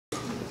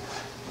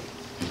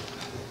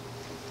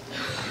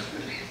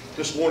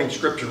This morning's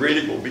scripture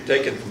reading will be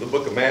taken from the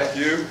book of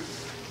Matthew,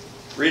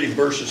 reading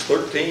verses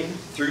 13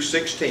 through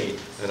 16,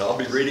 and I'll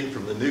be reading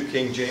from the New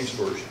King James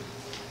Version.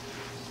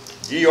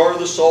 Ye are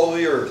the salt of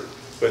the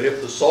earth, but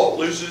if the salt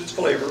loses its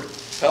flavor,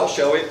 how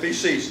shall it be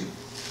seasoned?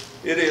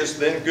 It is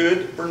then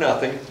good for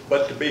nothing,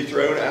 but to be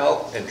thrown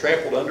out and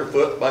trampled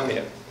underfoot by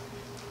men.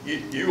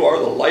 You are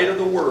the light of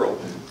the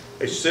world.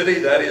 A city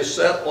that is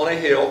set on a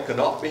hill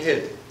cannot be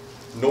hidden,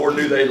 nor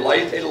do they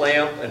light a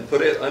lamp and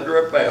put it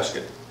under a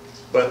basket,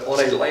 but on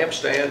a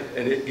lampstand,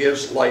 and it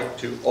gives light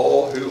to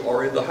all who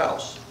are in the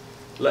house.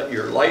 Let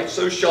your light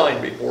so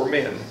shine before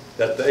men,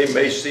 that they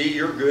may see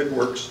your good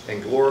works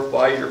and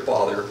glorify your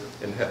Father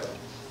in heaven.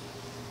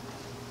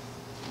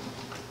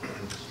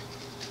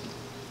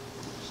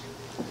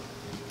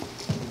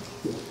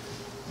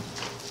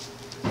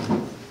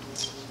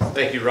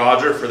 Thank you,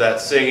 Roger, for that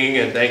singing,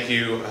 and thank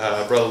you,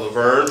 Brother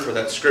Laverne, for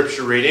that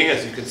scripture reading.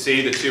 As you can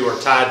see, the two are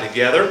tied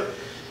together.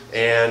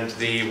 And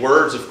the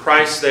words of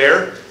Christ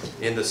there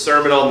in the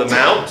Sermon on the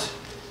Mount,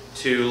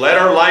 to let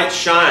our light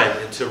shine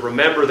and to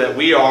remember that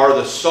we are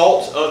the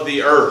salt of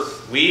the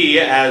earth. We,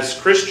 as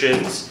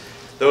Christians,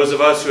 those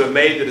of us who have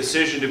made the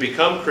decision to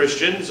become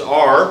Christians,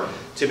 are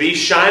to be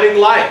shining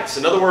lights.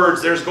 In other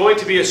words, there's going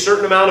to be a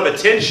certain amount of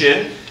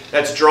attention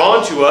that's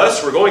drawn to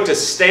us. We're going to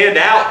stand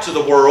out to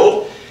the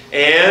world.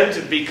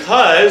 And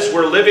because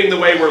we're living the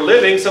way we're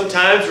living,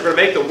 sometimes we're going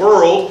to make the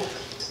world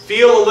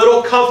feel a little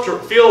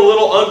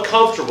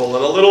uncomfortable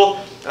and a little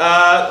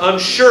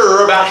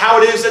unsure about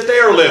how it is that they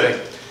are living.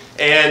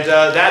 And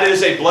that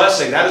is a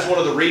blessing. That is one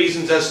of the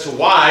reasons as to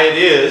why it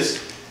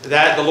is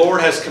that the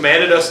Lord has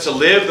commanded us to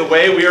live the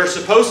way we are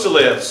supposed to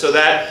live, so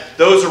that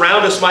those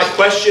around us might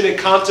question and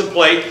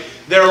contemplate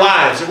their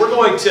lives. And we're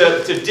going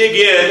to dig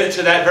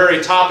into that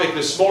very topic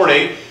this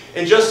morning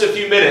in just a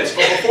few minutes.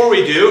 But before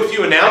we do, a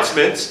few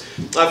announcements.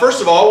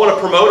 First of all, I want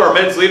to promote our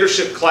men's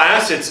leadership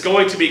class. It's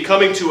going to be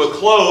coming to a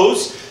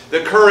close,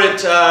 the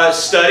current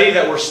study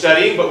that we're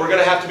studying, but we're going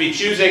to have to be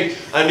choosing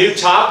a new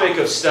topic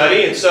of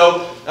study. And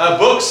so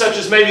books such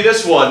as maybe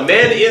this one,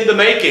 Men in the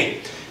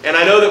Making. And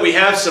I know that we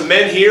have some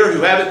men here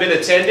who haven't been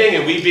attending,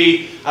 and we'd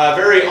be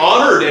very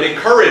honored and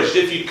encouraged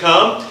if you'd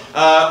come.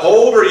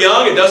 Old or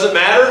young, it doesn't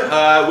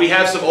matter. We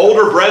have some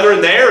older brethren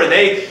there, and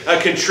they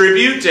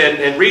contribute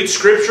and read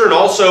Scripture and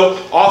also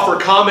offer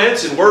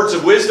comments and words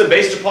of wisdom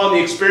based upon the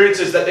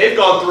experiences that they've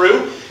gone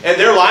through in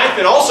their life.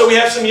 And also we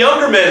have some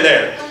younger men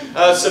there.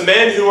 Some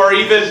men who are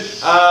even,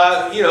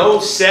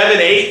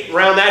 7, 8,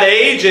 around that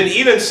age, and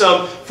even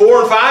some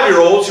 4- and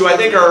 5-year-olds who I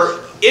think are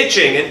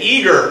itching and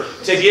eager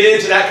to get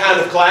into that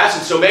kind of class.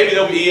 And so maybe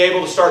they'll be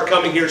able to start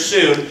coming here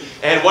soon.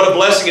 And what a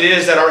blessing it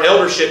is that our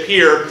eldership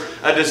here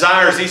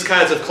desires these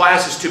kinds of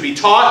classes to be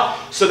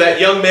taught, so that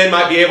young men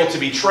might be able to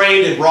be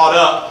trained and brought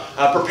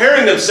up,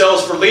 preparing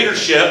themselves for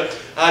leadership,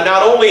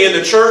 not only in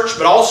the church,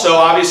 but also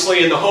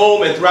obviously in the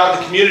home and throughout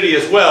the community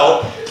as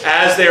well,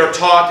 as they are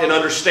taught and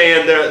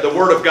understand the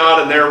Word of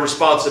God and their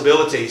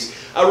responsibilities.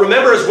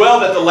 Remember as well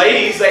that the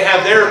ladies, they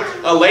have their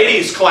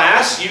ladies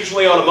class,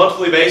 usually on a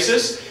monthly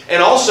basis.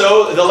 And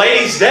also, the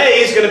Ladies' Day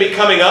is going to be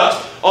coming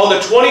up on the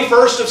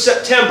 21st of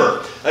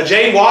September.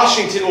 Jane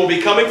Washington will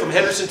be coming from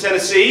Henderson,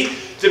 Tennessee,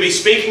 to be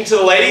speaking to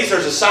the ladies.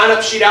 There's a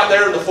sign-up sheet out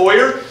there in the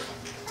foyer.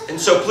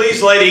 And so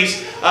please,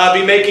 ladies,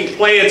 be making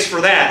plans for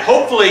that.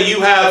 Hopefully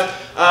you have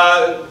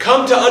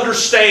come to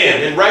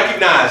understand and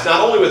recognize, not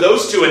only with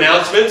those two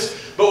announcements,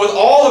 but with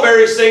all the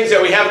various things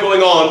that we have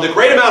going on, the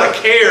great amount of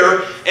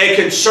care and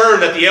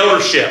concern that the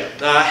eldership,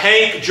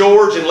 Hank,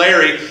 George, and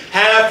Larry,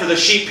 have for the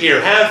sheep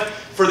here, have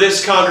for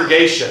this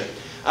congregation.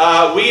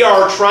 We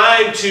are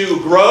trying to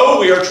grow,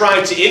 we are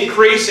trying to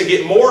increase and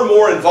get more and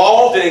more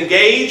involved and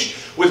engaged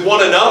with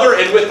one another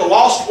and with the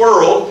lost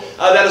world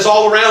that is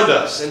all around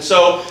us. And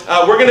so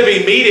we're going to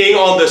be meeting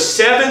on the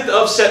 7th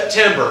of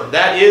September.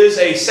 That is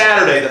a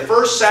Saturday, the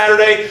first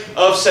Saturday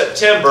of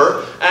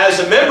September, as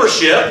a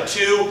membership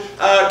to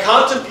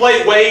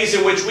contemplate ways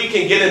in which we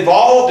can get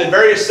involved in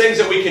various things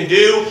that we can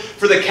do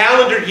for the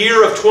calendar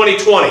year of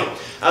 2020.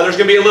 There's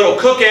going to be a little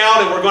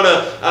cookout, and we're going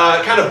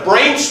to kind of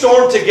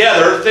brainstorm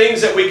together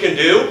things that we can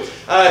do.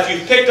 If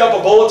you've picked up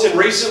a bulletin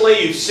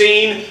recently, you've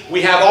seen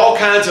we have all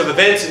kinds of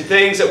events and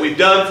things that we've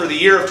done for the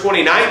year of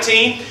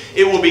 2019.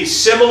 It will be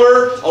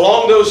similar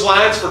along those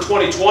lines for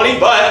 2020,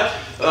 but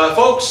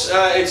folks,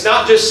 it's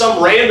not just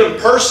some random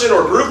person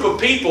or group of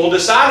people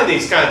deciding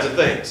these kinds of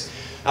things.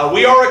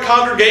 We are a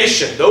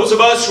congregation. Those of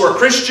us who are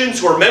Christians,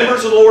 who are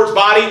members of the Lord's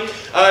body,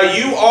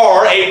 you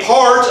are a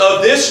part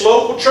of this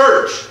local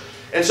church.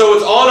 And so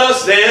it's on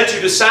us then to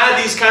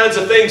decide these kinds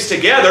of things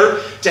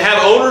together, to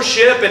have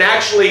ownership and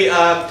actually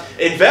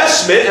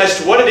investment as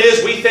to what it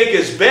is we think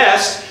is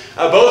best,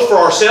 both for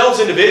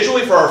ourselves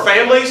individually, for our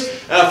families,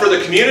 for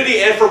the community,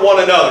 and for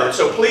one another. And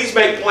so please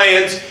make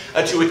plans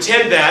to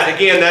attend that.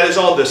 Again, that is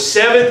on the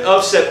 7th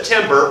of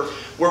September,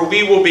 where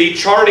we will be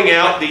charting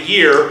out the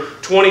year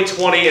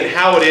 2020 and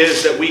how it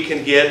is that we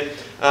can get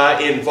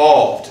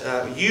involved.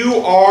 You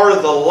are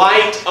the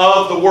light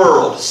of the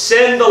world.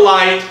 Send the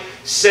light.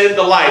 Send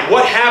the light.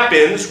 What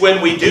happens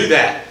when we do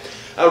that?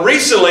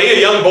 Recently, a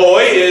young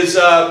boy is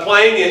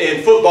playing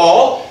in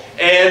football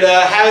and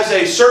has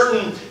a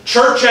certain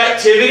church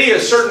activity, a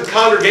certain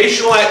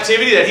congregational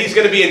activity that he's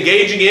going to be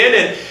engaging in,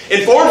 and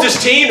informs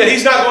his team that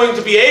he's not going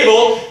to be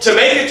able to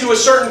make it to a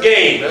certain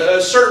game,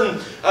 a certain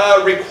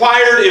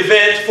required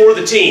event for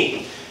the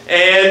team.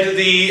 And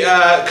the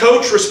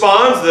coach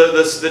responds,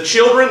 the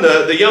children,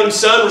 the young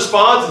son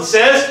responds and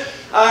says,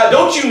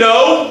 don't you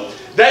know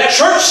that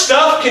church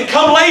stuff can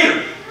come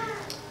later?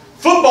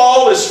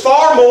 Football is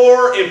far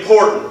more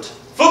important.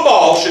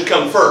 Football should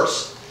come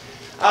first.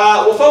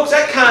 Well, folks,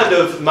 that kind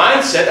of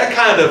mindset, that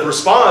kind of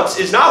response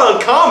is not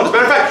uncommon. As a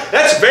matter of fact,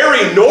 that's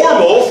very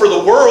normal for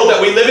the world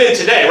that we live in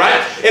today, right?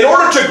 In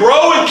order to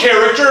grow in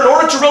character, in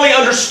order to really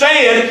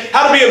understand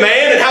how to be a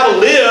man and how to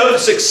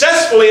live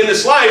successfully in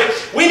this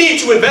life, we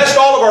need to invest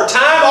all of our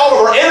time, all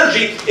of our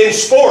energy in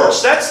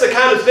sports. That's the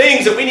kind of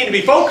things that we need to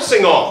be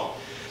focusing on.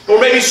 Or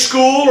maybe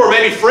school, or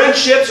maybe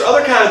friendships, or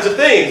other kinds of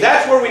things.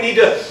 That's where we need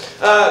to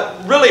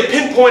really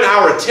pinpoint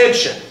our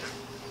attention.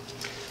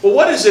 Well,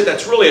 what is it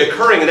that's really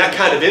occurring in that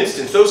kind of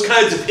instance? Those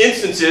kinds of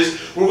instances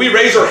where we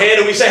raise our hand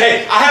and we say,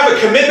 hey, I have a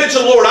commitment to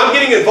the Lord. I'm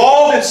getting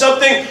involved in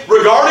something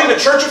regarding the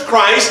Church of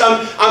Christ.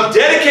 I'm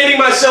dedicating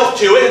myself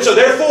to it, and so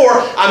therefore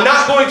I'm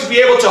not going to be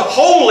able to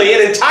wholly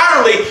and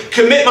entirely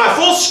commit my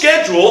full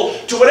schedule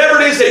to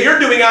whatever it is that you're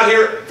doing out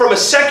here from a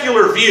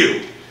secular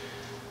view.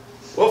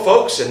 Well,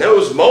 folks, in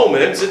those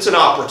moments, it's an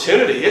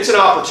opportunity. It's an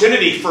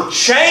opportunity for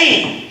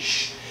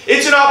change.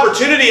 It's an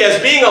opportunity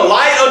as being a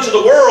light unto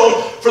the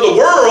world for the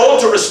world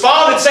to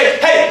respond and say,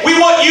 hey, we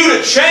want you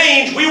to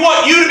change. We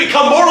want you to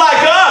become more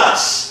like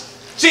us.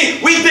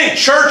 See, we think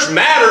church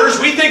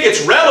matters. We think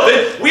it's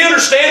relevant. We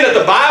understand that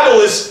the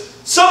Bible is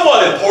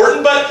somewhat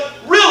important, but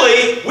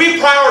really, we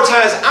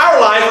prioritize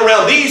our life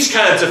around these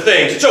kinds of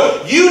things. And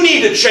so you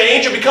need to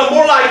change and become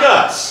more like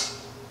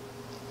us.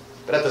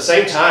 But at the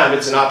same time,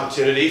 it's an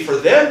opportunity for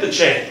them to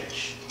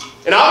change.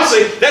 And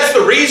obviously, that's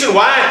the reason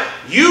why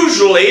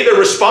usually they're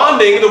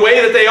responding the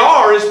way that they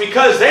are, is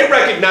because they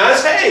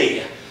recognize,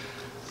 hey,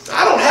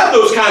 I don't have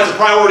those kinds of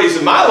priorities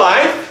in my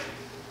life.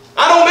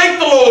 I don't make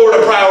the Lord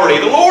a priority.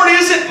 The Lord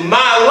isn't my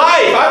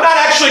life. I'm not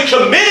actually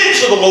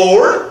committed to the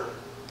Lord.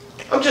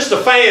 I'm just a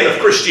fan of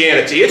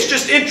Christianity. It's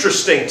just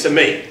interesting to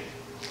me.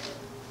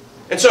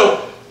 And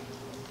so,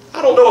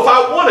 I don't know if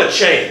I want to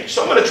change.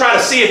 So I'm going to try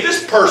to see if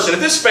this person,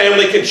 if this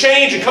family can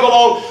change and come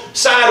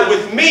alongside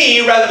with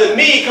me rather than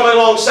me coming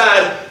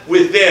alongside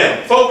with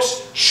them.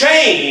 Folks,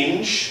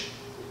 change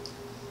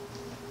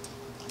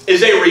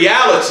is a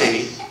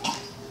reality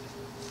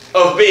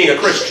of being a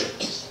Christian.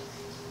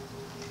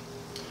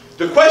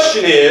 The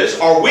question is,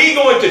 are we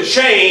going to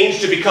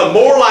change to become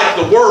more like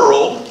the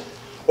world,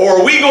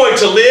 or are we going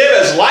to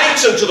live as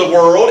lights unto the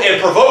world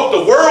and provoke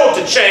the world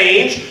to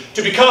change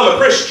to become a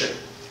Christian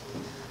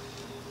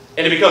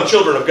and to become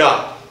children of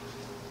God?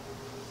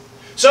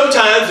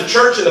 Sometimes the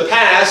church in the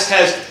past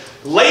has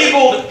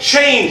labeled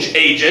change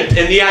agent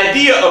and the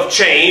idea of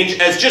change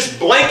as just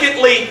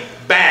blanketly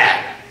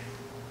bad.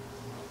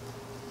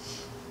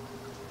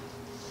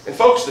 And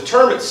folks, the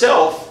term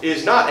itself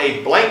is not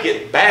a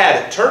blanket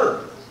bad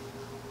term.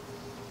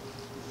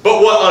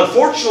 But what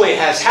unfortunately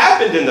has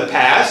happened in the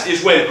past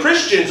is when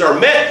Christians are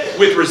met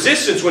with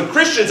resistance, when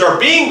Christians are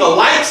being the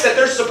lights that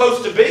they're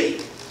supposed to be,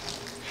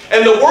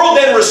 and the world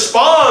then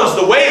responds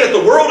the way that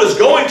the world is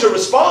going to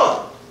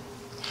respond,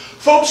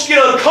 folks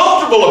get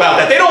uncomfortable about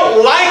that. They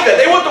don't like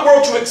that. They want the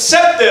world to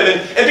accept them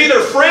and be their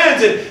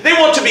friends, and they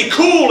want to be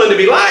cool and to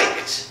be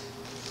liked.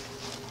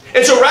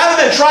 And so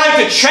rather than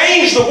trying to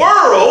change the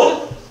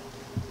world,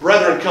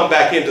 brethren come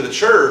back into the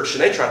church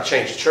and they try to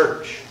change the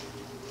church.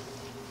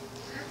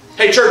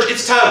 Hey church,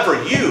 it's time for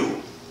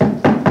you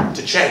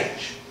to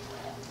change.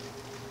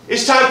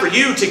 It's time for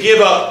you to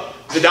give up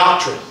the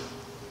doctrine.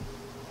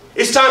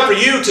 It's time for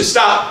you to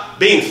stop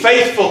being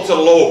faithful to the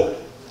Lord.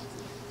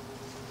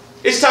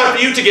 It's time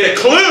for you to get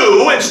a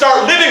clue and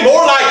start living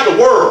more like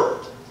the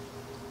world.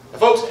 Now,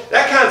 folks,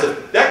 that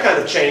kind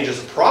of change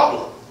is a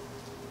problem.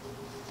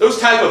 Those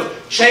type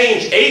of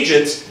change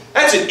agents,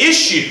 that's an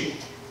issue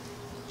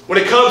when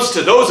it comes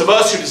to those of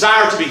us who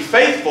desire to be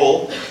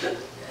faithful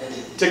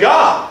to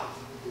God.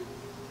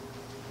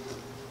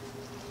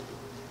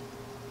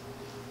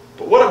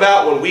 But what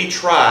about when we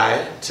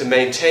try to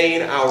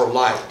maintain our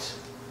light?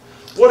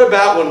 What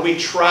about when we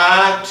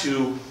try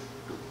to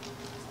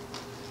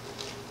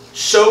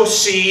sow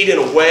seed in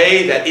a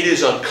way that it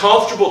is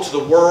uncomfortable to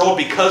the world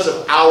because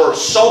of our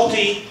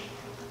salty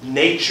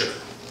nature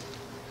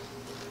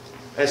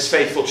as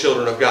faithful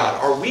children of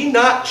God? Are we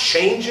not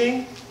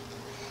changing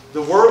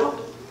the world?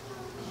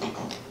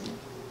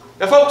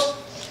 Now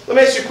folks, let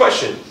me ask you a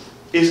question.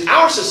 Is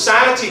our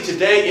society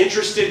today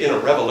interested in a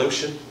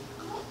revolution?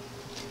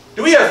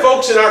 Do we have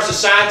folks in our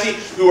society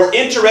who are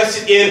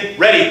interested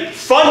in,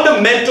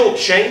 fundamental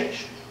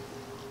change?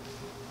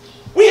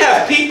 We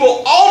have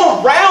people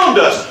all around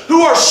us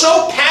who are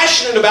so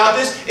passionate about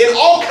this in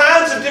all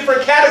kinds of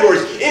different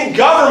categories. In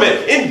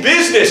government, in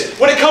business,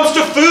 when it comes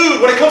to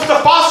food, when it comes to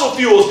fossil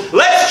fuels.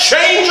 Let's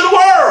change the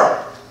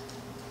world.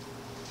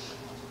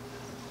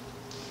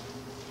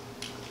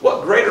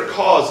 What greater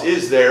cause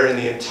is there in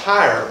the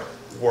entire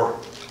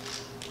world,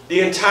 the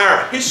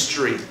entire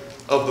history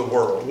of the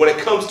world, when it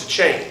comes to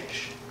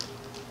change,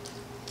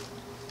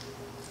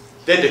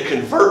 than to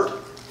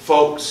convert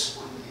folks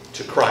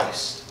to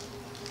Christ?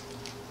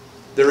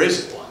 There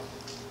isn't one.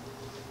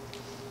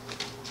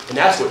 And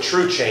that's what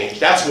true change,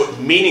 that's what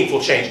meaningful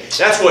change,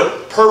 that's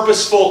what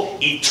purposeful,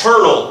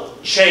 eternal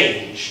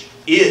change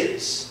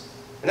is.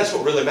 And that's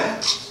what really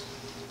matters.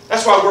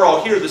 That's why we're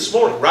all here this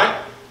morning,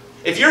 right?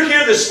 If you're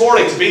here this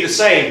morning to be the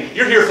same,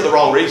 you're here for the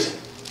wrong reason.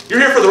 You're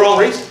here for the wrong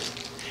reason.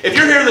 If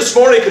you're here this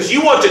morning because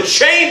you want to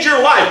change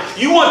your life,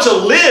 you want to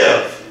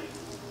live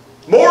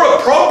more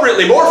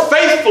appropriately, more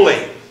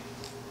faithfully,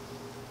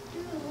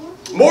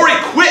 more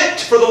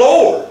equipped for the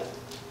Lord,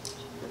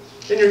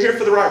 then you're here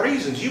for the right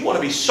reasons. You want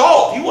to be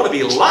salt. You want to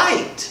be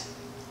light.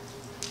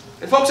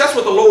 And folks, that's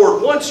what the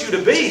Lord wants you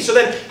to be. So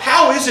then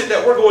how is it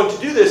that we're going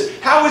to do this?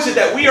 How is it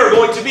that we are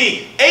going to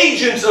be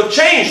agents of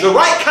change, the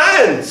right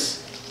kinds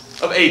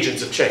of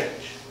agents of change?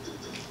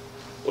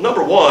 Well,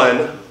 number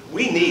one,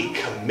 we need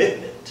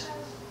commitment.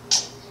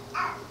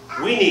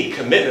 We need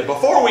commitment.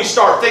 Before we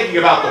start thinking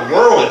about the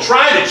world and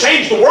trying to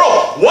change the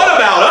world, what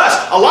about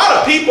us? A lot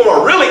of people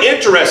are really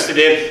interested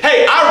in,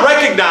 hey, I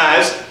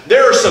recognize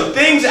there are some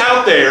things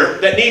out there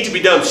that need to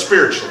be done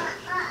spiritually.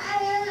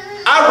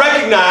 I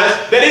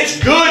recognize that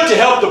it's good to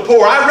help the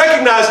poor. I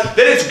recognize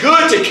that it's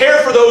good to care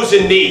for those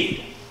in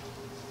need.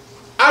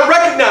 I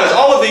recognize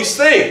all of these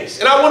things,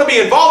 and I want to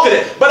be involved in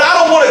it, but I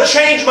don't want to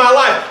change my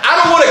life.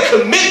 I don't want to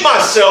commit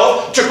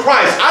myself to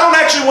Christ. I don't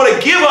actually want to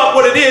give up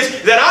what it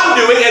is that I'm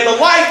doing and the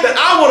life that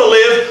I want to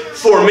live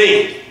for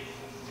me.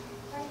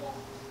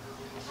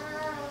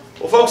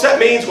 Well, folks, that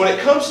means when it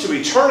comes to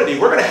eternity,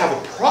 we're going to have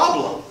a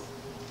problem.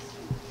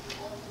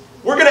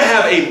 We're going to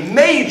have a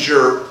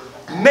major,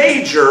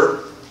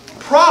 major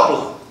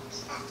problem.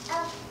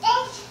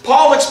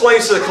 Paul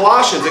explains to the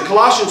Colossians in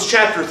Colossians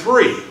chapter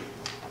 3.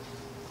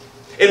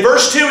 In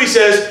verse 2 he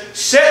says,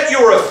 set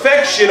your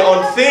affection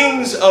on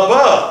things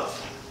above,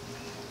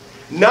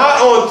 not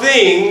on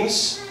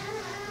things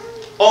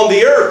on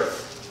the earth.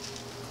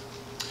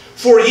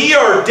 For ye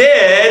are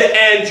dead,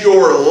 and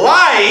your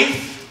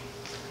life,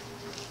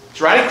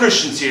 it's writing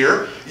Christians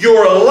here,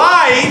 your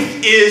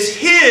life is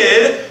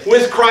hid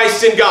with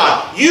Christ in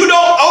God. You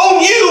don't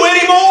own you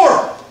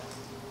anymore.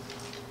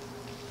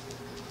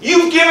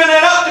 You've given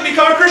it up to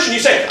become a Christian. You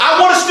say, I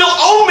want to still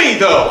own me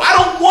though. I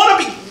don't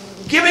want to be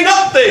giving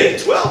up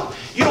things. Well,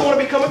 you don't want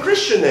to become a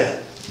Christian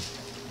then.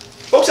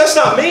 Folks, that's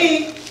not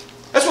me.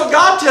 That's what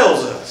God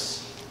tells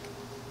us.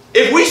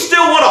 If we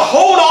still want to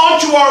hold on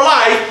to our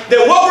life,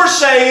 then what we're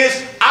saying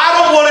is,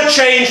 I don't want to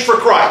change for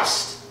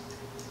Christ.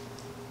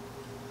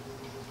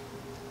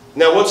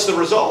 Now, what's the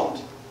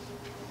result?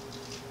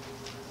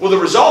 Well, the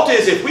result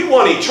is, if we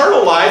want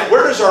eternal life,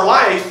 where does our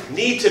life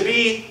need to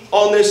be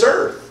on this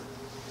earth?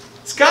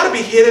 It's got to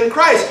be hid in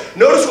Christ.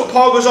 Notice what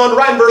Paul goes on to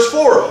write in verse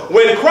 4.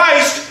 When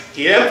Christ,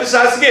 he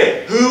emphasized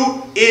again,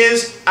 who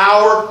is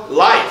our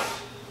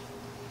life,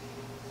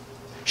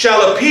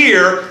 shall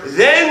appear,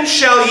 then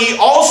shall ye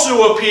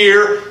also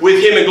appear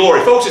with him in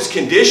glory. Folks, it's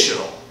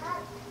conditional.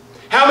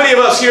 How many of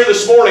us here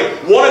this morning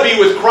want to be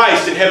with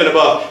Christ in heaven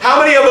above? How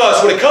many of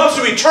us, when it comes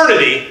to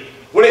eternity,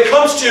 when it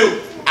comes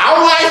to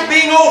our life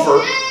being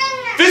over,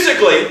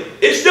 physically,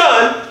 it's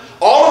done,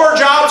 all of our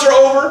jobs are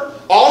over,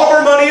 all of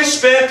our money is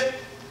spent,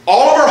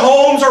 all of our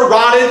homes are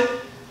rotted,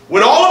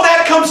 when all of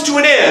that comes to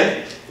an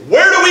end,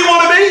 where do we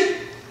want to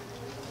be?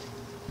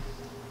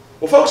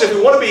 Well, folks, if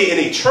we want to be in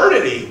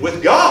eternity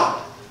with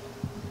God,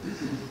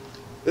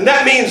 then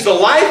that means the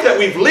life that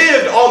we've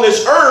lived on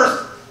this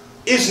earth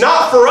is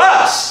not for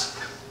us.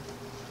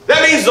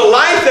 That means the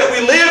life that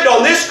we lived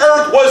on this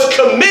earth was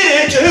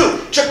committed to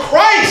who? To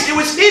Christ. It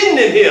was hidden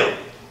in Him.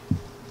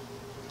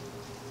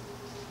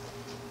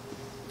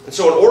 And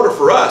so in order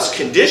for us,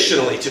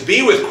 conditionally, to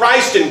be with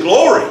Christ in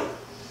glory,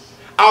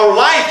 our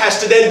life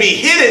has to then be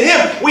hid in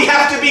Him. We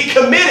have to be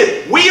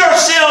committed. We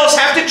ourselves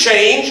have to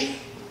change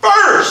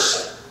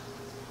first.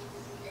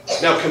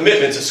 Now,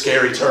 commitment's a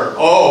scary term.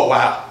 Oh,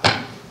 wow.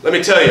 Let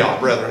me tell y'all,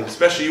 brethren,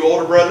 especially you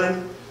older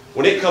brethren,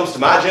 when it comes to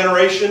my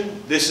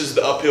generation, this is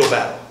the uphill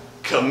battle.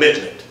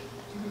 Commitment.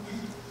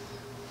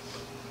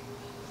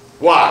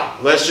 Why?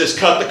 Let's just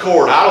cut the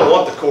cord. I don't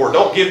want the cord.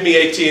 Don't give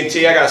me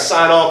AT&T. I got to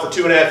sign on for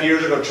 2.5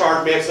 years. They're going to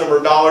charge me X number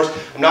of dollars.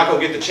 I'm not going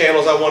to get the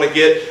channels I want to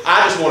get.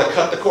 I just want to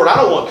cut the cord. I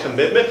don't want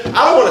commitment.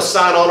 I don't want to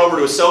sign on over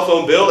to a cell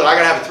phone bill that I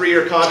got to have a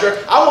 3-year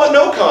contract. I want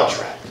no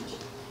contract.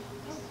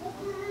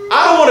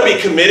 I don't want to be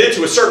committed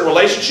to a certain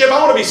relationship. I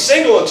want to be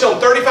single until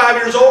I'm 35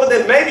 years old, and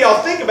then maybe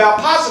I'll think about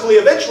possibly,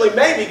 eventually,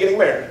 maybe getting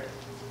married.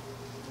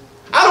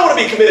 I don't want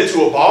to be committed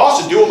to a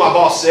boss and do what my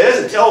boss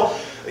says and tell,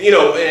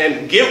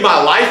 and give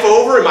my life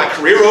over and my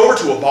career over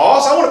to a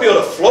boss. I want to be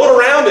able to float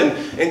around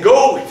and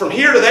go from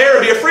here to there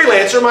and be a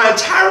freelancer my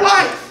entire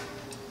life.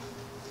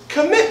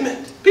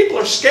 Commitment. People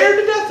are scared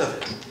to death of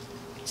it.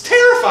 It's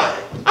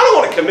terrifying. I don't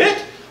want to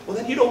commit. Well,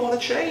 then you don't want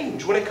to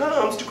change when it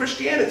comes to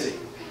Christianity.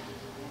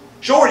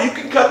 Sure, you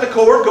can cut the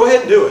cord. Go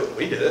ahead and do it.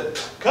 We did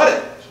it. Cut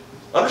it.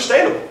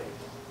 Understandable.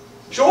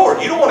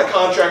 Sure, you don't want a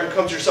contract that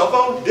comes to your cell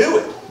phone? Do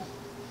it.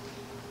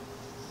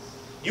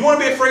 You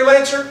want to be a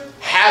freelancer?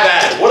 Have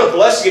at it. What a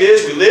blessing it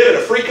is. We live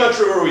in a free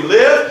country where we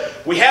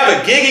live. We have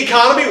a gig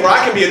economy where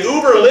I can be an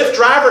Uber and Lyft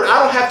driver and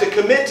I don't have to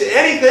commit to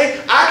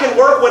anything. I can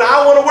work when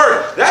I want to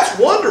work. That's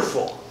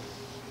wonderful.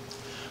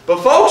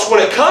 But folks, when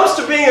it comes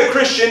to being a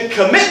Christian,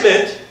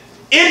 commitment,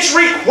 it's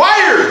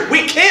required.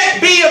 We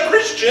can't be a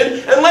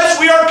Christian unless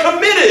we are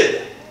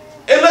committed.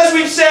 Unless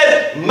we've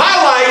said,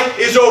 my life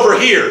is over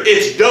here.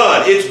 It's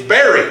done. It's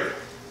buried.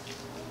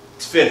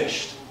 It's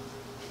finished.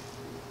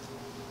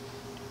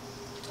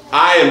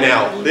 I am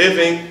now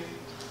living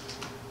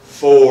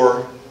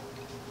for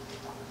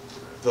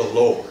the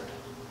Lord.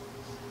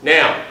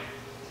 Now,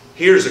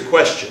 here's a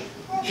question.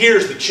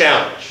 Here's the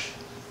challenge.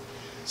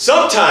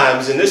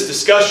 Sometimes in this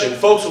discussion,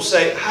 folks will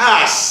say,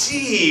 I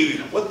see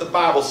what the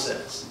Bible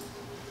says.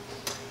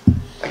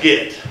 I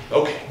get it.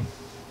 Okay.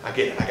 I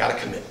get it. I got to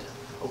commit.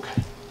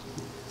 Okay.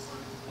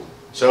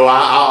 So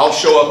I'll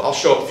show up. I'll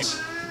show up.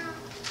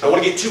 I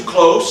want to get too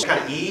close,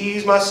 kind of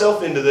ease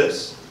myself into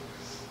this.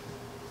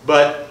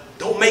 But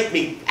don't make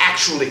me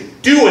actually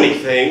do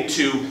anything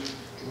to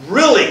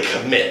really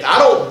commit. I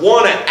don't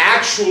want to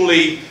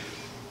actually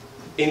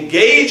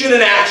engage in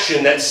an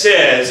action that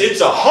says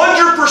it's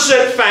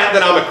 100% fact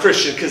that I'm a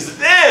Christian, because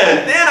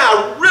then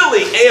I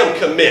really am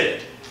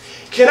committed.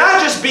 Can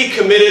I just be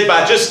committed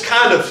by just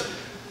kind of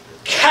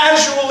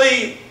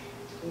casually,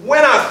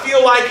 when I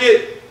feel like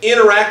it,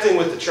 interacting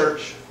with the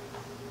church?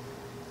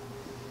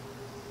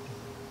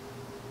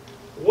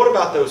 What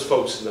about those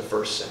folks in the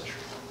first century?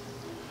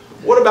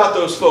 What about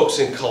those folks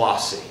in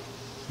Colossae?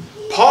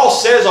 Paul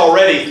says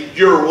already,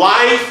 your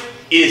life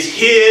is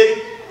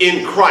hid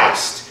in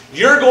Christ.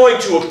 You're going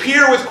to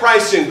appear with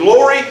Christ in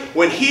glory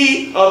when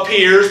He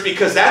appears,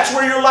 because that's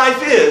where your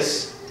life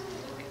is.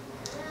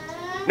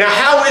 Now,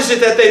 how is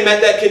it that they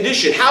met that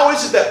condition? How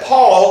is it that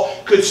Paul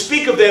could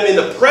speak of them in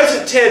the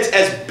present tense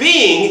as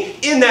being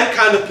in that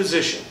kind of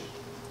position?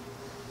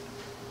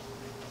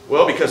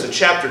 Well, because in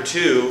chapter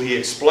 2, he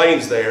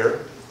explains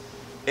there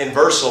in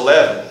verse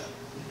 11,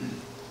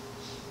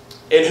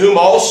 in whom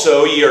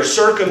also ye are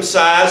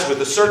circumcised with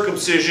the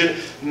circumcision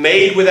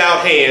made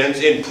without hands,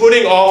 in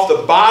putting off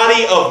the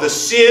body of the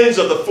sins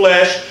of the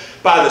flesh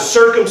by the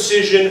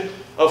circumcision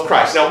of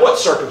Christ. Now, what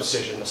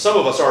circumcision? Now, some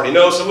of us already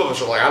know. Some of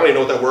us are like, I don't even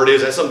know what that word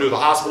is. It has something to do with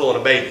a hospital and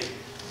a baby.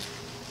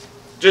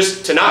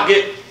 Just to not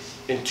get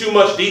in too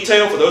much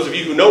detail, for those of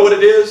you who know what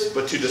it is,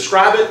 but to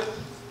describe it,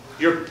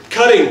 you're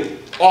cutting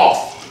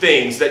off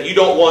things that you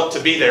don't want to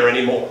be there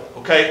anymore.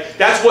 Okay?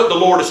 That's what the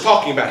Lord is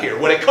talking about here.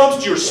 When it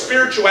comes to your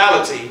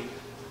spirituality,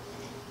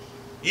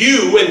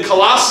 you in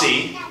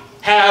Colossae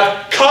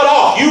have cut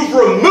off. You've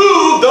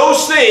removed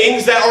those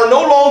things that are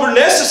no longer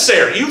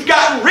necessary. You've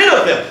gotten rid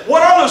of them.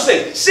 What are those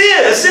things?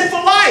 Sin, a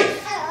sinful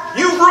life.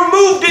 You've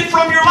removed it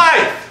from your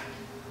life.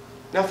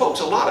 Now, folks,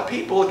 a lot of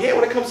people, again,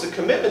 when it comes to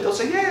commitment, they'll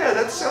say, yeah,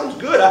 that sounds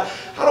good. I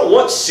don't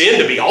want sin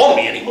to be on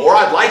me anymore.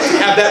 I'd like to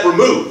have that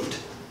removed.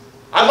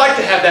 I'd like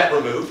to have that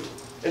removed.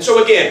 And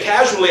so, again,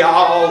 casually,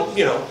 I'll,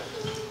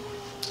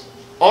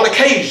 on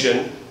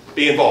occasion,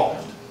 be involved.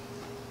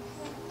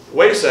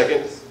 Wait a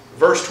second.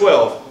 Verse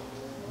 12.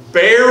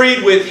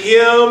 Buried with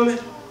Him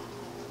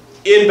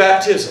in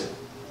baptism.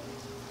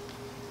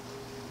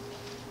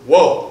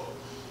 Whoa.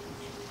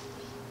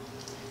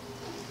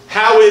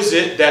 How is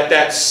it that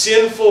that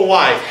sinful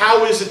life,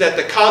 how is it that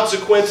the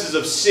consequences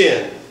of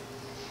sin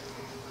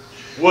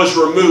was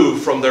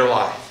removed from their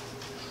life?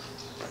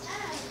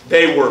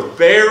 They were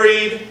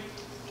buried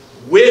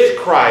with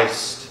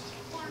Christ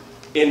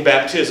in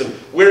baptism,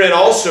 wherein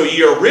also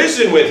ye are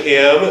risen with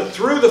Him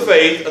through the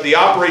faith of the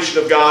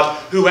operation of God,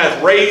 who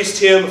hath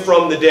raised Him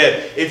from the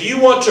dead. If you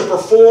want to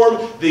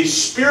perform the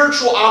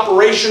spiritual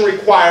operation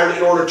required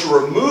in order to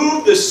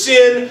remove the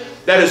sin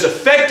that is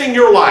affecting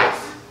your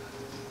life,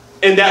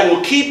 and that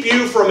will keep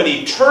you from an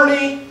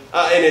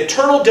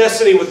eternal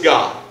destiny with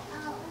God,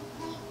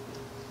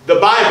 the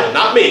Bible,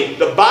 not me,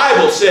 the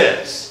Bible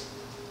says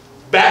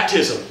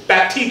baptism,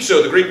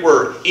 baptizo, the Greek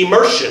word,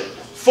 immersion,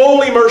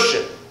 full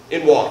immersion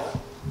in water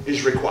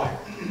is required.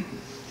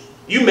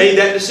 You made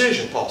that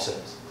decision, Paul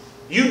says.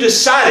 You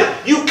decided,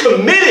 you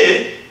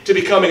committed to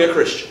becoming a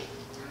Christian.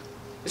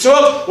 And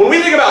so when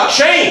we think about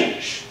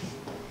change,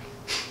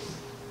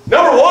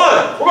 number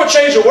one, we're going to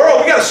change the world.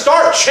 We've got to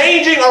start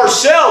changing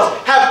ourselves.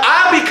 Have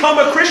I become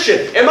a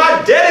Christian? Am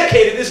I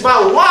dedicated? Is my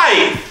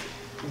life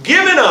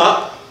given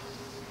up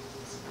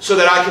so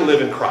that I can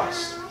live in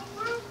Christ?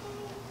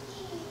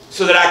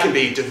 So that I can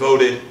be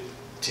devoted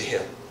to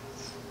Him?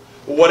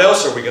 Well, what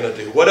else are we going to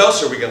do? What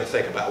else are we going to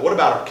think about? What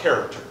about our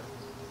character?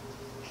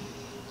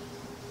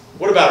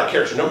 What about our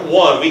character? Number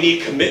one, we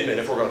need commitment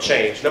if we're going to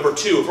change. Number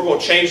two, if we're going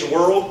to change the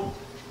world,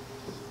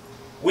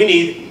 we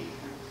need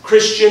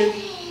Christian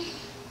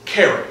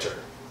character.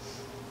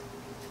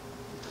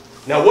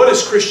 Now, what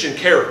is Christian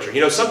character?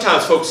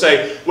 Sometimes folks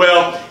say,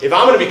 well, if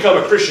I'm going to become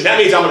a Christian, that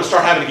means I'm going to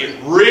start having to get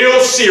real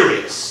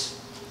serious.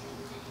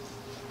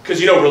 Because,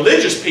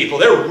 religious people,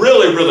 they're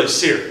really, really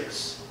serious.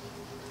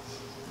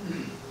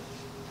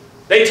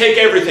 They take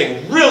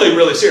everything really,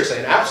 really seriously.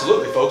 And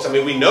absolutely, folks, I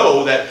mean, we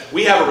know that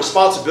we have a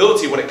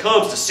responsibility when it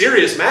comes to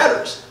serious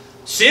matters.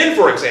 Sin,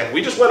 for example,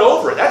 we just went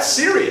over it. That's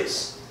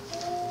serious.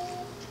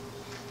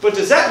 But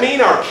does that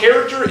mean our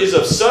character is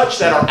of such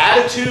that our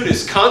attitude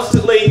is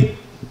constantly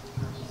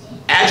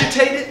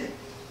agitated,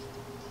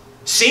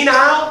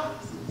 senile,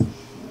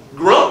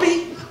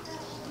 grumpy?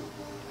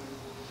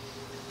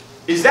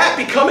 Is that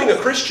becoming a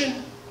Christian?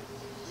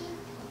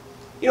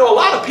 You know, a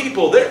lot of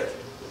people, they're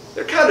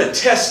kind of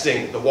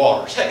testing the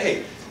waters.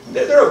 Hey,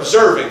 they're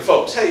observing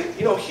folks. Hey,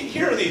 you know,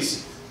 here are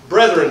these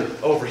brethren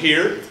over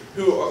here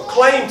who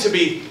claim to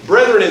be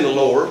brethren in the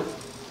Lord,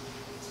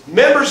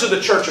 members of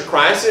the Church of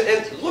Christ,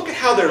 and look at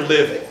how they're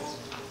living.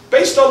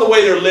 Based on the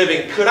way they're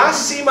living, could I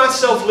see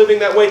myself living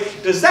that way?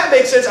 Does that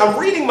make sense? I'm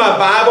reading my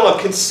Bible. I'm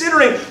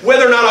considering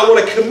whether or not I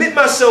want to commit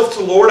myself to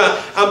the Lord.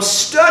 I'm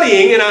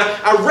studying, and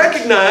I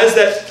recognize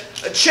that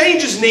a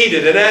change is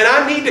needed, and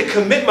I need to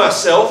commit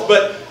myself,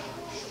 but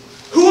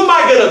who am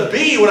I going to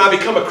be when I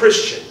become a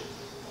Christian?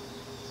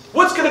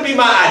 What's going to be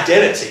my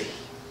identity?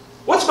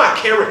 What's my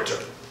character?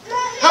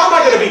 How am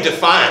I going to be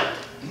defined?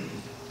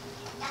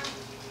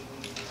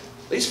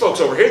 These folks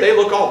over here, they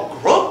look all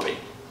grumpy.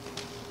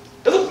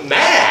 They look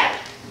mad,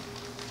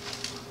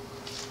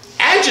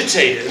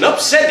 agitated and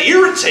upset and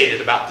irritated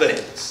about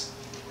things.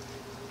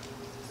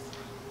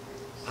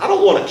 I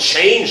don't want to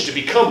change to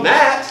become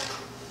that.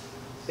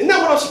 Isn't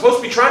that what I'm supposed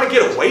to be trying to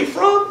get away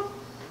from?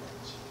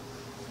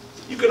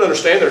 You can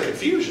understand their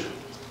confusion.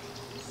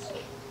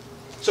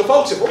 So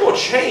folks, if we're going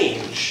to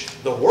change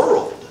the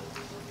world,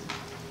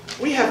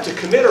 we have to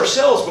commit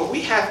ourselves, but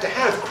we have to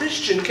have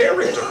Christian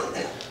character.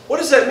 What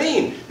does that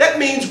mean? That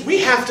means we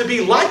have to be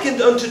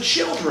likened unto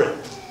children.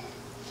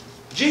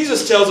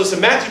 Jesus tells us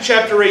in Matthew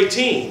chapter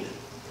 18,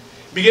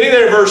 beginning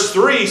there in verse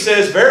 3,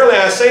 says, "Verily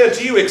I say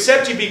unto you,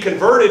 except ye be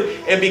converted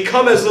and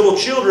become as little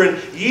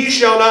children, ye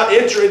shall not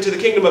enter into the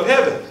kingdom of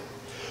heaven.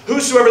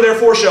 Whosoever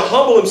therefore shall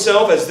humble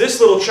himself as this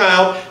little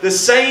child, the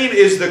same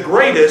is the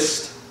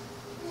greatest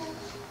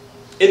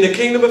in the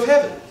kingdom of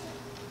heaven."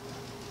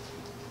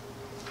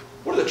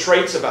 What are the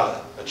traits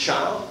about a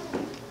child?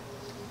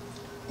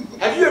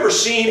 Have you ever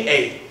seen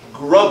a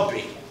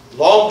grumpy,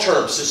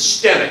 long-term,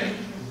 systemic,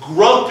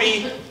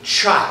 grumpy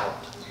child?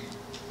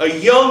 A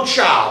young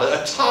child,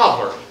 a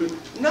toddler.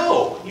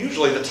 No,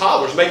 usually the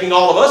toddler's making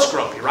all of us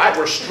grumpy, right?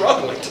 We're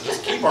struggling to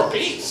just keep our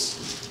peace.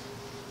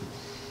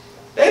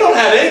 They don't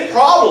have any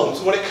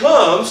problems when it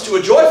comes to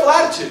a joyful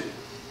attitude.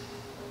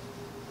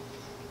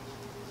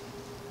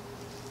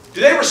 Do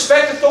they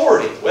respect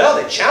authority? Well,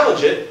 they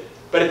challenge it.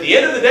 But at the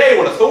end of the day,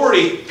 when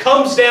authority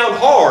comes down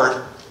hard,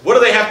 what do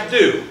they have to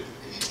do?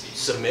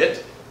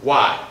 Submit.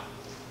 Why?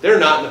 They're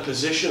not in a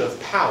position of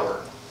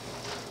power.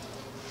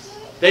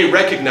 They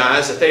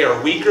recognize that they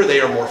are weaker,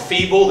 they are more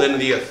feeble than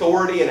the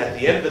authority, and at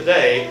the end of the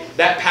day,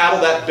 that paddle,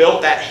 that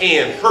belt, that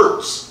hand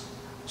hurts.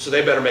 So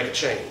they better make a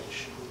change.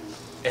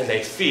 And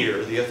they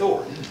fear the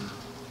authority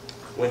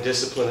when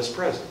discipline is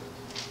present.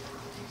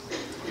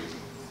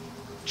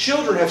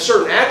 Children have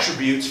certain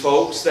attributes,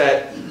 folks,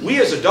 that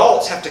we as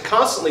adults have to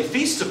constantly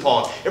feast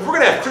upon. If we're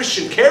going to have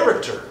Christian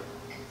character,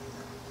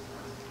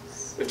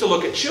 we have to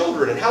look at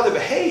children and how they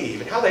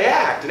behave and how they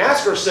act and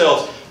ask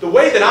ourselves, the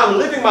way that I'm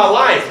living my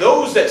life,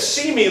 those that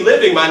see me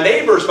living, my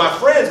neighbors, my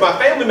friends, my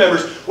family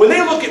members, when they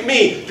look at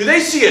me, do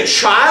they see a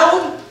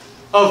child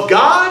of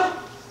God?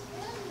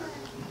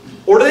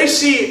 Or do they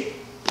see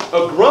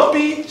a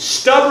grumpy,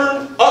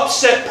 stubborn,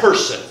 upset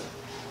person?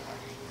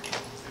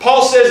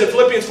 Paul says in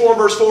Philippians 4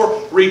 verse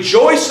 4,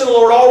 "Rejoice in the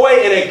Lord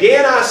always, and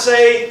again I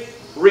say,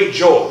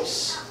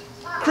 rejoice."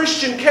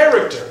 Christian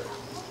character.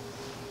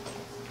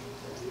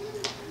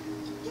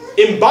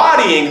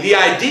 Embodying the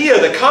idea,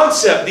 the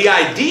concept, the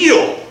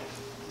ideal,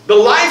 the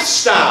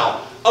lifestyle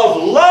of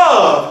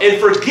love and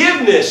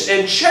forgiveness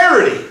and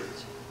charity.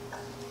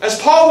 As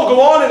Paul will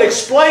go on and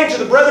explain to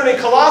the brethren in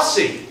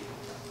Colossae,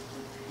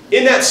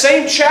 in that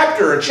same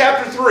chapter, in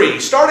chapter 3,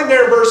 starting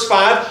there in verse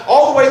 5,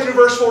 all the way through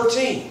verse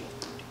 14.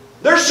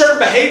 There's certain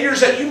behaviors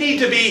that you need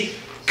to be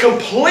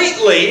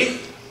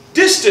completely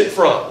distant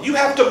from. You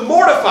have to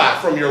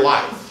mortify from your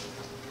life.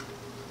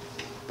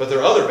 But there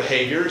are other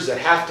behaviors that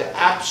have to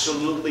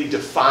absolutely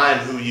define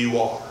who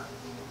you are.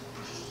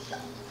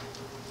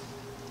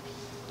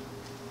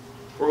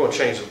 If we're going to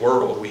change the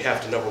world, we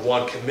have to, number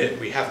one, commit.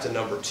 We have to,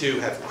 number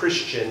two, have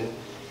Christian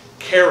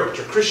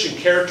character. Christian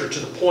character to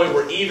the point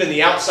where even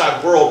the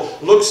outside world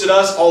looks at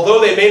us,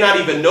 although they may not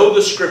even know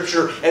the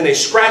Scripture, and they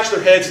scratch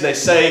their heads and they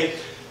say,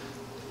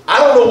 "I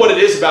don't know what it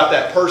is about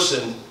that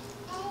person,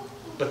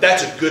 but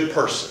that's a good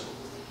person."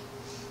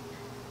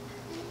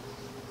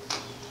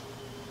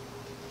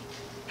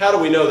 How do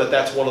we know that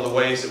that's one of the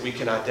ways that we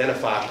can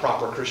identify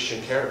proper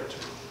Christian character?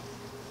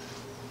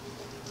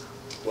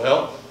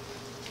 Well,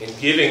 in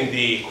giving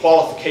the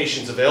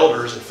qualifications of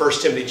elders in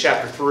 1 Timothy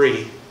chapter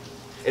 3,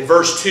 in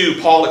verse 2,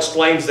 Paul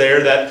explains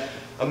there that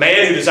a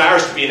man who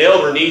desires to be an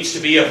elder needs to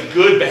be of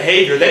good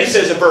behavior. Then he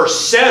says in verse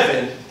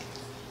 7,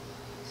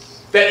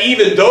 that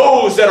even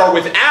those that are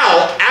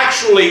without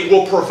actually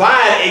will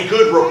provide a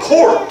good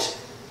report.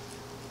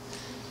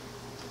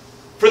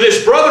 for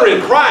this brother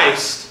in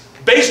Christ,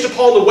 based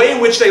upon the way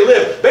in which they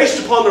live,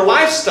 based upon their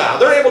lifestyle,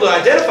 they're able to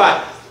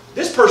identify,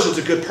 this person's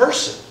a good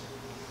person.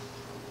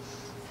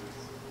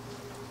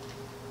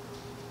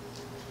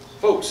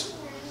 Folks,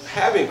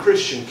 having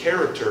Christian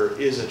character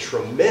is a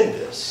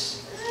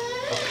tremendous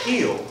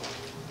appeal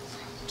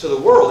to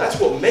the world. That's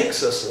what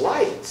makes us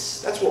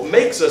lights. That's what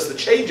makes us the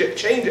change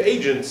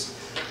agents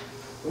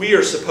we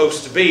are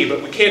supposed to be,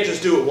 but we can't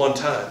just do it one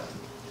time.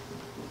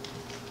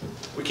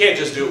 We can't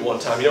just do it one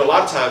time. You know, a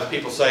lot of times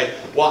people say,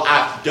 well,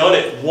 I've done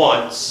it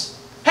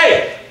once.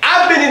 Hey,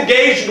 I've been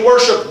engaged in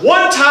worship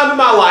one time in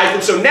my life,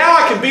 and so now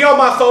I can be on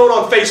my phone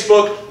on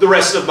Facebook the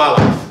rest of my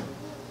life.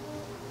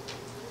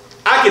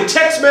 I can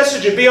text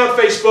message and be on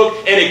Facebook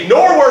and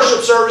ignore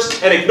worship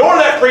service and ignore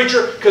that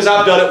preacher because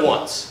I've done it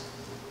once.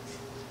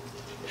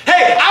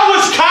 Hey, I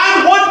was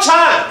kind one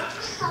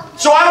time,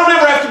 so I don't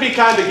ever have to be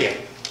kind again.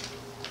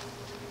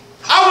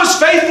 I was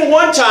faithful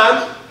one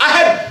time. I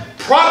had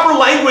proper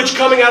language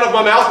coming out of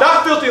my mouth,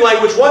 not filthy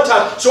language one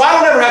time, so I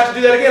don't ever have to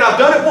do that again. I've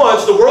done it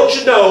once. The world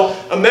should know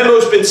a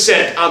memo's been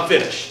sent. I'm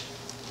finished.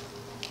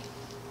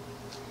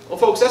 Well,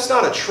 folks, that's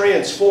not a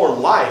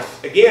transformed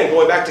life. Again,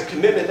 going back to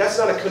commitment, that's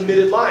not a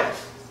committed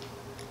life.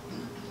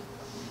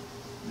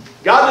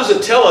 God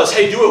doesn't tell us,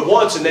 hey, do it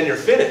once and then you're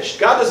finished.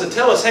 God doesn't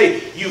tell us,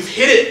 hey, you've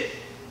hit it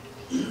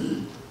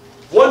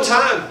one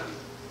time.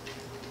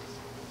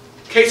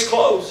 Case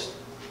closed.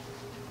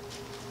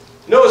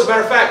 No, as a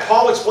matter of fact,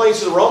 Paul explains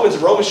to the Romans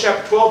in Romans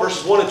chapter 12,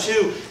 verses 1 and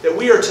 2, that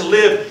we are to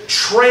live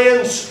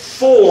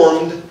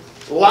transformed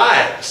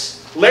lives.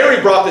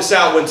 Larry brought this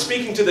out when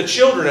speaking to the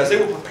children as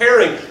they were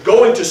preparing,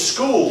 going to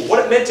school,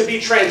 what it meant to be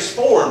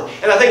transformed.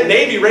 And I think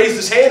Navy raised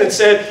his hand and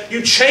said,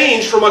 you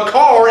changed from a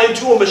car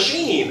into a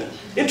machine,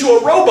 into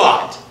a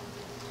robot.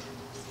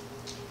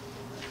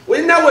 Well,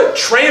 isn't that what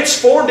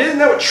transformed is? Isn't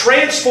that what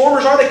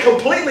transformers are? They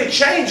completely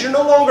change. You're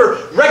no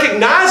longer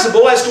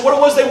recognizable as to what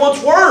it was they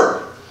once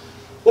were.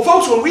 Well,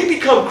 folks, when we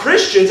become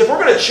Christians, if we're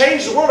going to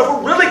change the world, if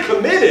we're really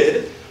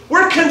committed,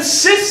 we're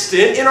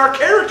consistent in our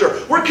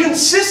character. We're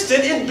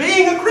consistent in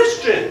being a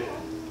Christian.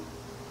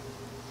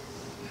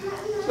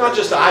 It's not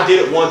just I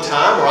did it one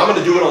time, or I'm going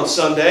to do it on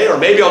Sunday, or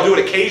maybe I'll do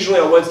it occasionally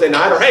on Wednesday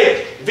night, or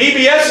hey,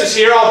 VBS is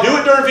here, I'll do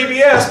it during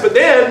VBS, but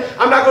then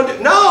I'm not going to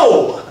do...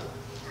 No!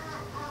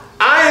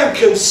 I am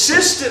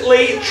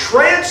consistently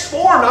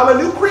transformed. I'm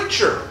a new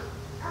creature.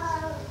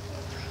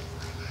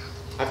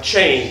 I've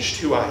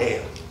changed who I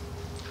am.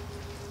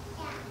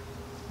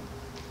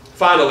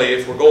 Finally,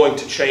 if we're going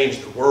to change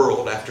the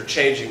world after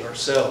changing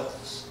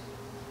ourselves,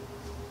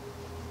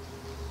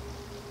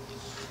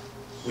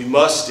 we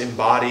must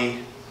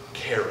embody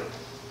caring.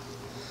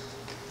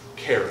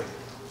 Caring.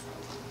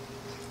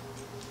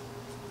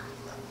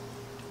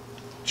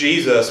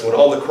 Jesus, when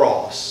on the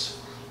cross,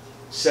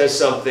 says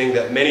something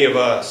that many of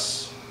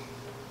us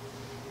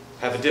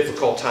have a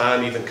difficult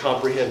time even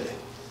comprehending.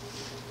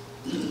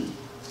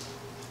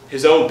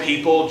 His own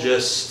people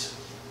just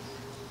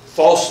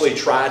falsely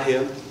tried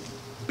him,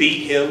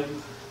 beat him,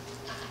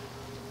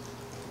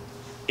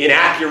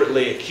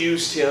 inaccurately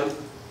accused him,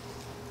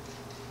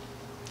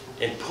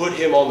 and put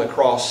him on the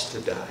cross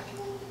to die.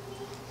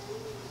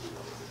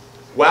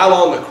 While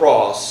on the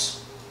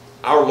cross,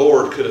 our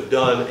Lord could have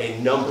done a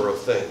number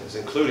of things,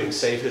 including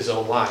save his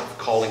own life,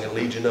 calling a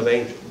legion of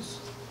angels.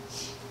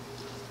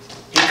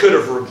 He could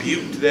have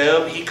rebuked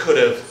them. He could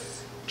have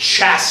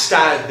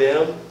chastised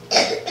them.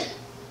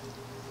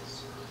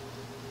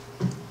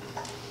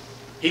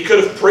 He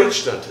could have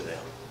preached unto them.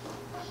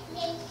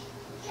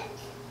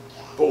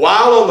 But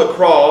while on the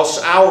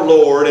cross, our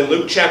Lord, in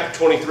Luke chapter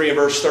 23 and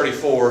verse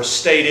 34,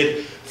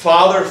 stated,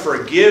 Father,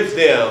 forgive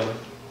them,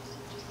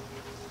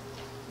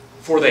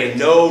 for they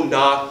know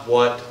not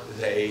what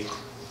they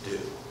do.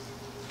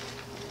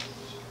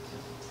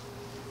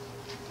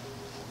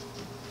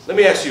 Let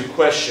me ask you a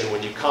question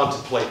when you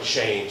contemplate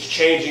change.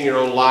 Changing your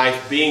own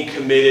life, being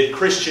committed,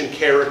 Christian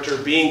character,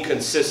 being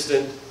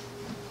consistent.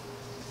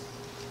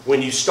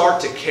 When you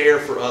start to care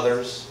for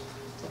others,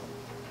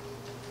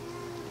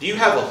 do you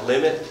have a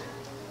limit?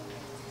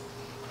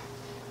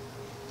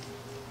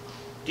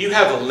 Do you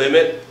have a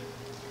limit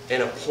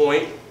and a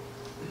point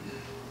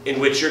in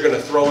which you're going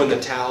to throw in the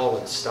towel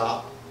and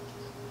stop?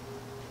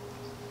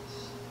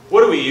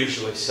 What do we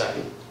usually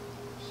say?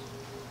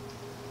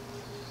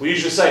 We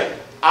usually say,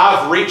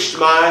 I've reached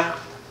my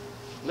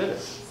limit.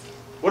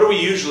 What are we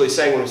usually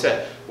saying when we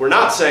say it? We're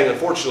not saying,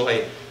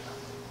 unfortunately,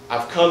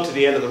 I've come to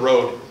the end of the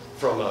road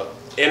from an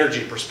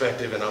energy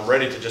perspective and I'm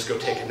ready to just go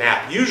take a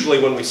nap.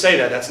 Usually when we say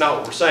that, that's not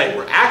what we're saying.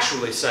 We're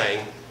actually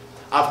saying,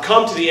 I've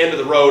come to the end of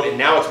the road and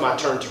now it's my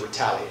turn to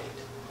retaliate.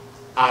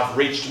 I've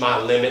reached my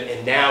limit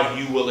and now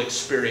you will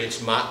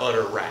experience my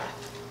utter wrath.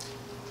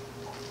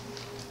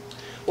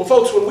 Well,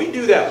 folks, when we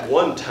do that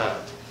one time,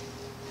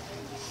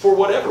 for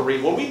whatever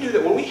reason, when we do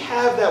that, when we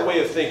have that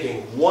way of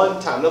thinking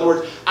one time, in other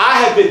words,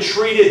 I have been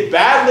treated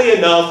badly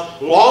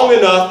enough, long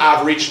enough,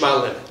 I've reached my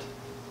limit.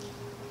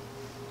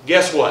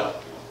 Guess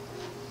what?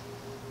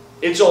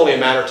 It's only a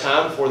matter of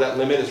time before that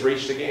limit is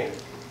reached again.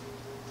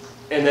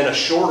 and then a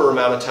shorter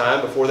amount of time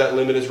before that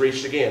limit is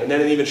reached again, and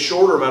then an even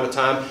shorter amount of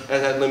time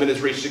as that limit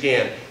is reached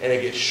again, and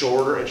it gets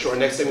shorter and shorter.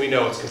 Next thing we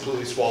know, it's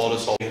completely swallowed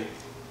us whole.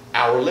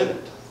 Our limit.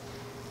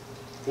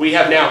 We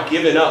have now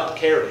given up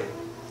caring.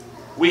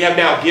 We have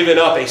now given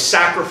up a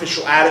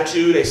sacrificial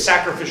attitude, a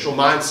sacrificial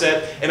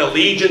mindset, an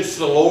allegiance to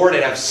the Lord,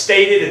 and have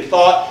stated and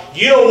thought,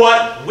 you know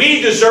what?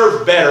 We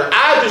deserve better.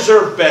 I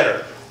deserve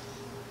better.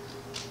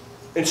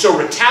 And so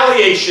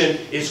retaliation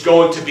is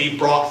going to be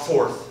brought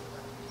forth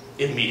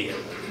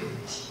immediately.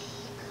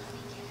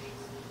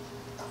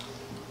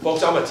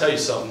 Folks, I'm going to tell you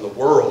something. The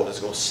world is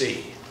going to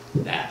see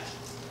that.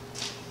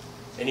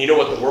 And you know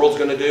what the world's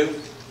going to do?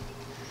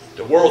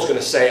 The world's going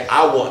to say,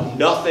 I want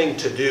nothing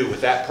to do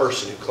with that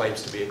person who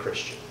claims to be a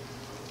Christian.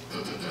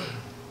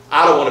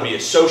 I don't want to be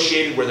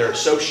associated where they're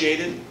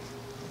associated.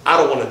 I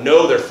don't want to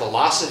know their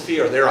philosophy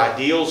or their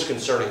ideals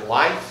concerning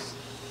life.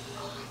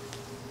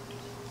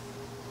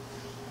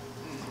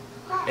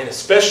 And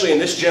especially in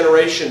this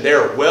generation,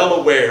 they're well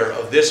aware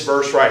of this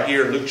verse right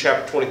here in Luke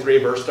chapter 23,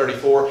 verse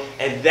 34.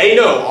 And they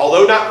know,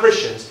 although not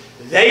Christians,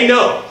 they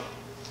know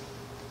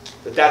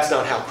that that's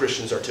not how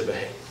Christians are to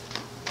behave.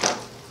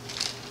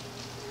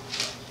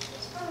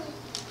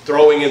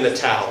 Throwing in the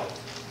towel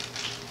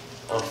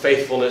on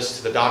faithfulness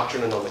to the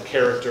doctrine and on the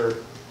character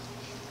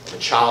of a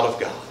child of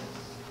God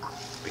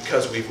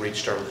because we've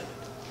reached our limit.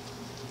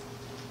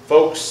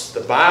 Folks,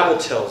 the Bible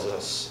tells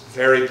us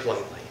very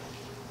plainly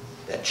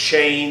that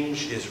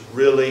change is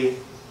really,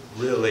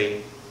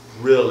 really,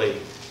 really,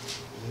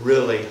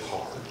 really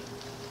hard.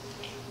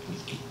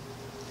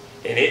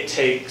 And it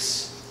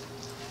takes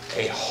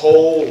a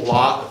whole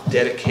lot of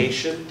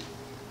dedication,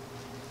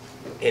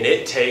 and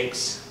it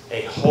takes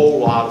a whole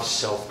lot of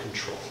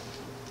self-control.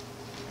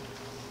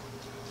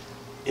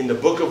 In the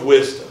book of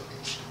wisdom,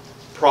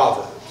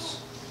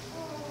 Proverbs,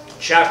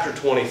 chapter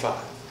 25,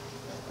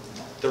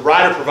 the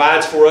writer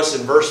provides for us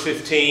in verse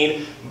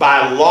 15,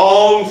 by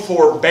long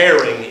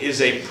forbearing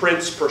is a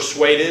prince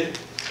persuaded,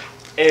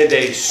 and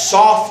a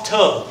soft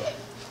tongue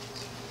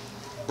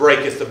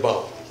breaketh the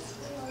bone.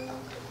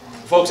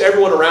 Folks,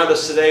 everyone around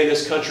us today in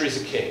this country is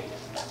a king.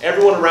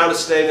 Everyone around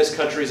us today in this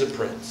country is a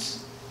prince.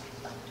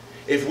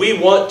 If we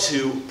want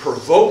to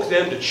provoke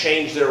them to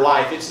change their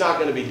life, it's not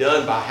going to be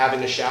done by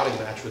having a shouting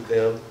match with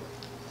them.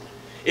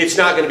 It's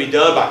not going to be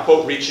done by,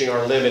 quote, reaching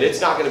our limit. It's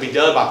not going to be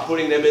done by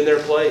putting them in their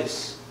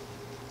place.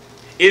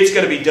 It's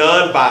going to be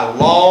done by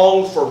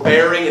long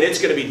forbearing, and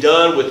it's going to be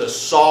done with a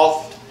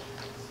soft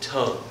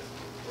tongue.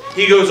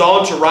 He goes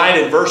on to write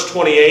in verse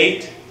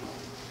 28,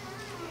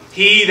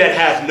 he that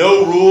hath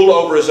no rule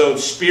over his own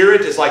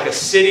spirit is like a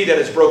city that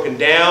is broken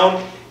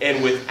down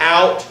and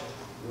without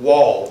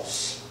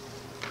walls.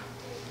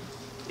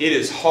 It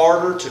is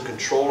harder to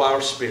control our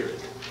spirit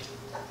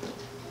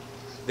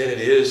than it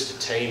is to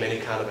tame any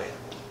kind of animal.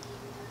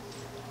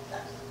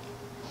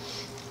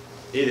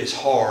 It is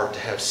hard to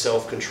have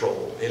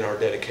self-control in our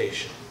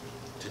dedication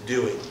to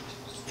doing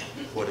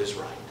what is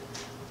right.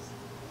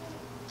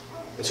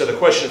 And so the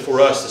question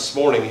for us this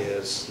morning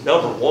is,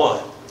 number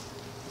one,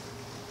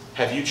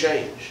 have you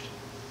changed?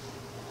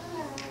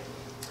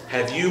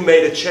 Have you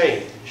made a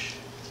change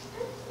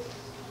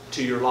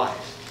to your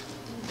life?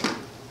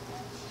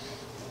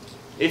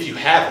 If you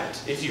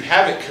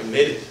haven't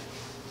committed,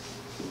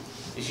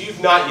 if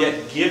you've not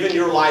yet given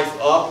your life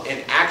up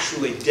and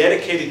actually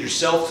dedicated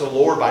yourself to the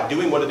Lord by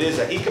doing what it is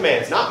that He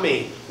commands, not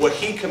me, what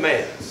He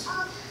commands,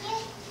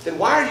 then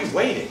why are you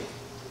waiting?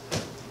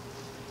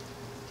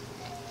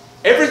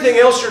 Everything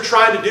else you're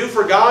trying to do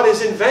for God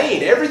is in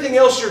vain. Everything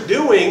else you're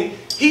doing,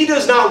 He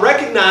does not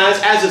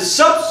recognize as a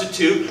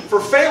substitute for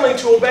failing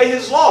to obey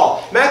His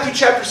law. Matthew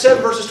chapter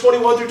 7, verses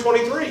 21 through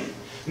 23.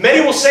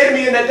 Many will say to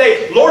me in that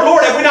day, Lord,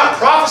 Lord, have we not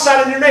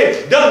prophesied in your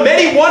name, done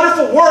many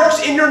wonderful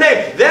works in your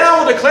name? Then I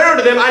will declare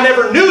unto them, I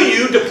never knew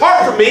you.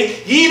 Depart from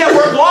me, ye that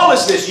work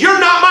lawlessness. You're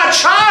not my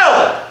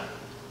child.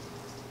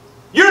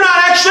 You're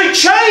not actually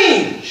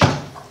changed.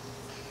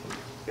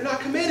 You're not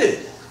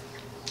committed.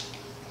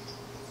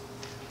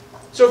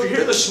 So if you're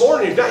here this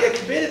morning and you've not yet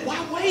committed,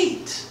 why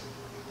wait?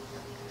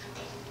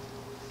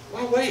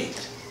 Why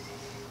wait?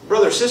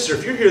 Brother or sister,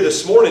 if you're here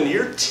this morning,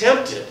 you're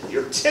tempted,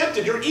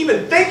 you're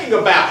even thinking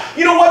about,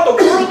 you know what,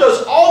 the world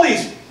does all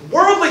these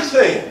worldly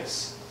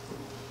things,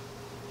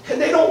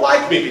 and they don't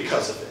like me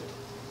because of it.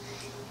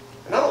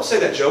 And I don't say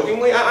that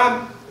jokingly.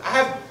 I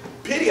have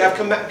pity, I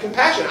have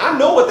compassion. I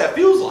know what that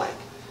feels like.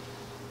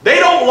 They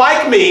don't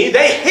like me,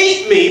 they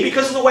hate me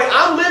because of the way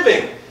I'm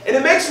living, and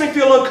it makes me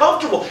feel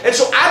uncomfortable. And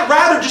so I'd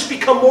rather just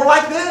become more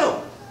like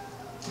them.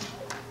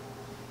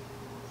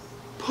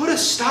 Put a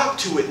stop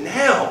to it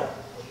now.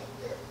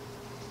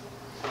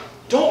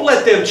 Don't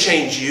let them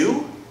change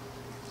you.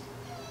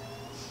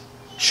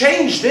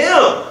 Change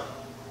them.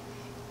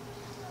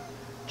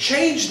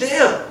 Change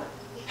them.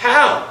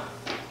 How?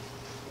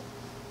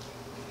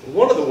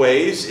 One of the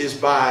ways is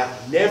by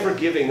never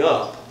giving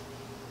up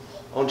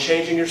on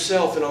changing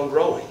yourself and on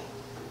growing.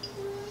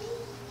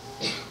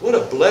 What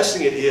a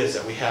blessing it is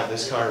that we have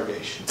this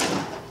congregation.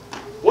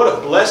 What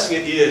a blessing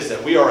it is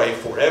that we are a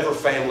forever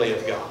family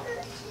of God.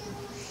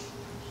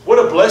 What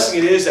What a blessing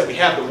it is that we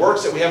have the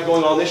works that we have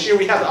going on this year.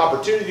 We have the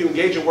opportunity to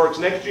engage in works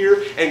next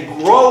year and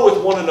grow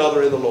with one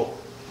another in the Lord.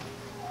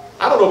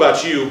 I don't know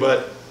about you,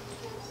 but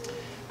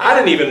I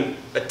didn't even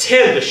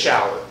attend the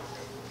shower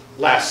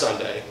last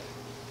Sunday.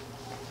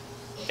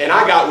 And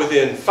I got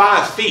within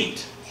 5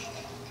 feet.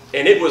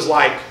 And it was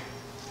like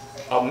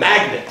a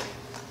magnet.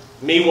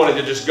 Me wanting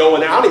to just go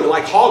in there. I don't even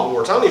like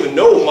Hogwarts. I don't even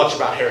know much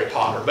about Harry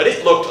Potter. But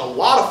it looked a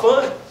lot of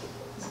fun.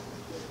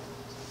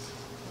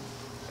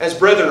 As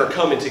brethren are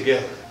coming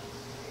together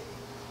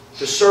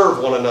to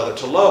serve one another,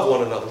 to love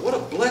one another. What a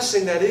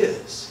blessing that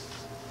is.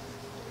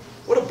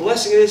 What a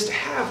blessing it is to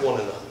have one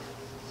another.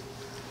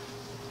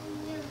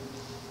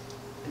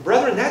 And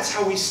brethren, that's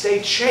how we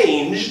stay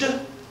changed.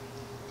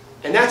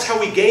 And that's how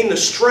we gain the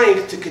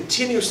strength to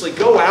continuously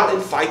go out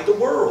and fight the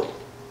world.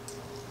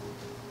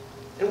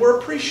 And we're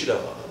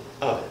appreciative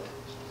of it.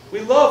 We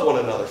love one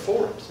another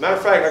for it. As a matter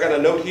of fact, I got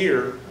a note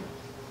here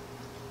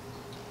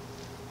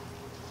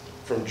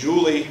from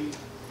Julie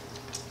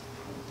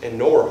and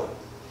Nora.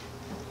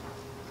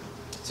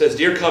 It says,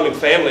 "Dear Coming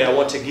family, I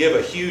want to give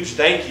a huge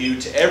thank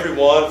you to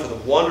everyone for the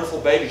wonderful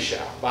baby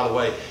shower." By the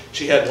way,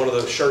 she had one of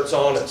those shirts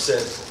on that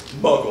said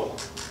Muggle.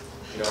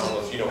 I don't know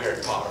if you know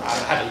Harry Potter. I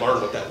had to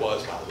learn what that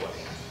was, by the way.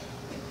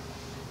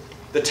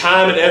 The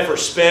time and effort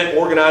spent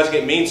organizing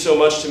it means so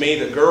much to me.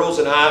 The girls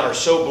and I are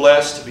so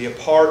blessed to be a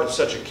part of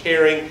such a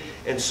caring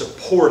and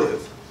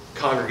supportive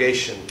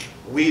congregation.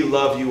 We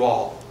love you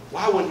all.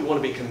 Why wouldn't you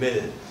want to be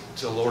committed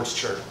to the Lord's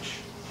church?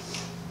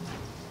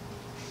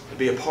 To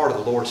be a part of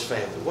the Lord's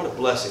family. What a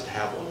blessing to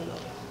have one another.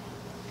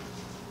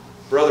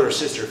 Brother or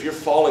sister, if you're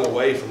falling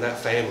away from that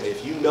family,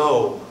 if you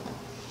know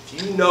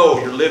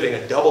you're living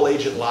a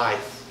double-agent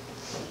life,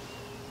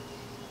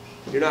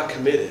 you're not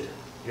committed,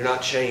 you're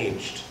not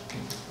changed,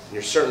 and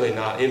you're certainly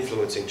not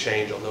influencing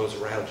change on those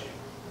around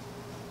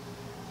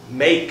you.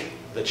 Make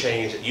the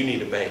change that you need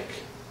to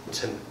make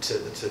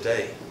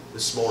today,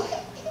 this morning,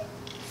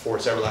 before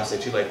it's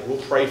everlasting too late.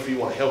 We'll pray for you,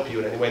 want to help you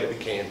in any way that we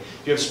can.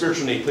 If you have a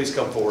spiritual need, please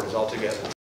come forward as all together.